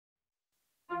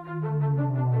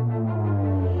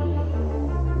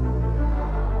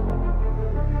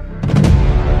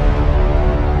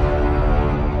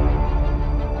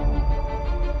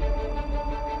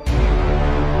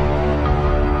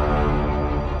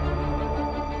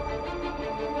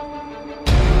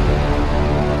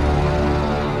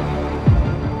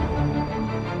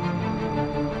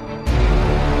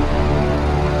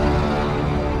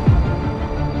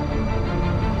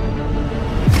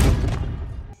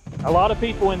A lot of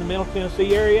people in the Middle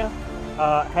Tennessee area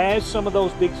has some of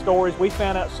those big stories. We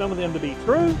found out some of them to be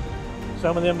true,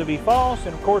 some of them to be false,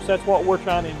 and of course that's what we're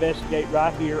trying to investigate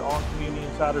right here on Community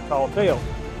Insider Tall Tales.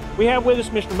 We have with us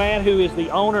Mr. Matt, who is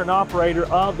the owner and operator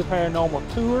of the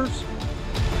Paranormal Tours.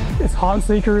 It's Haunt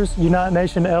Seekers United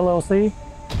Nation LLC.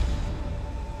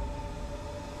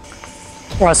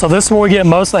 All right, so this is where we get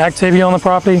most of the activity on the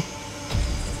property.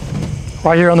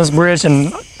 Right here on this bridge,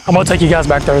 and I'm gonna take you guys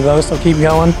back there though, so keep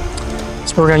going.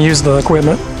 So we're gonna use the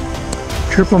equipment.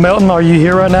 Trooper Melton, are you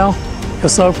here right now?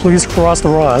 If so, please cross the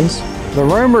rods. The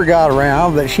rumor got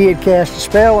around that she had cast a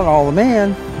spell on all the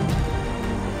men,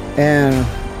 and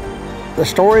the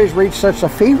stories reached such a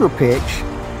fever pitch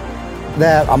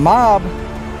that a mob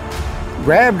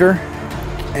grabbed her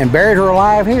and buried her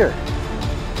alive here.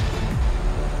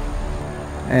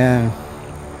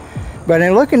 But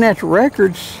in looking at the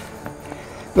records,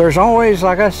 there's always,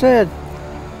 like I said,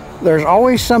 there's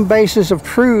always some basis of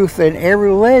truth in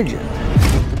every legend.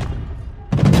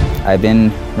 I've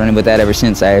been running with that ever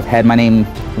since. I've had my name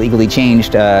legally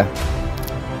changed a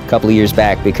couple of years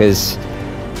back because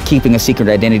keeping a secret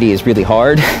identity is really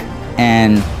hard,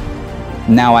 and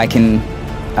now I can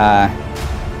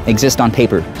exist on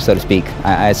paper, so to speak.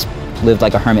 I lived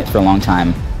like a hermit for a long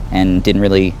time and didn't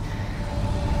really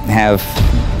have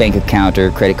bank account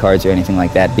or credit cards or anything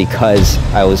like that because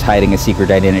I was hiding a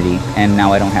secret identity, and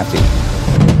now I don't have to.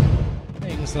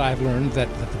 Things that I've learned that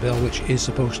the Bell Witch is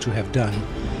supposed to have done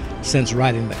since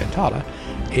writing the cantata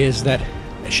is that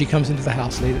she comes into the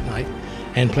house late at night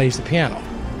and plays the piano.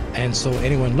 And so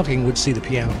anyone looking would see the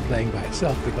piano playing by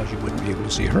itself because you wouldn't be able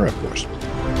to see her, of course.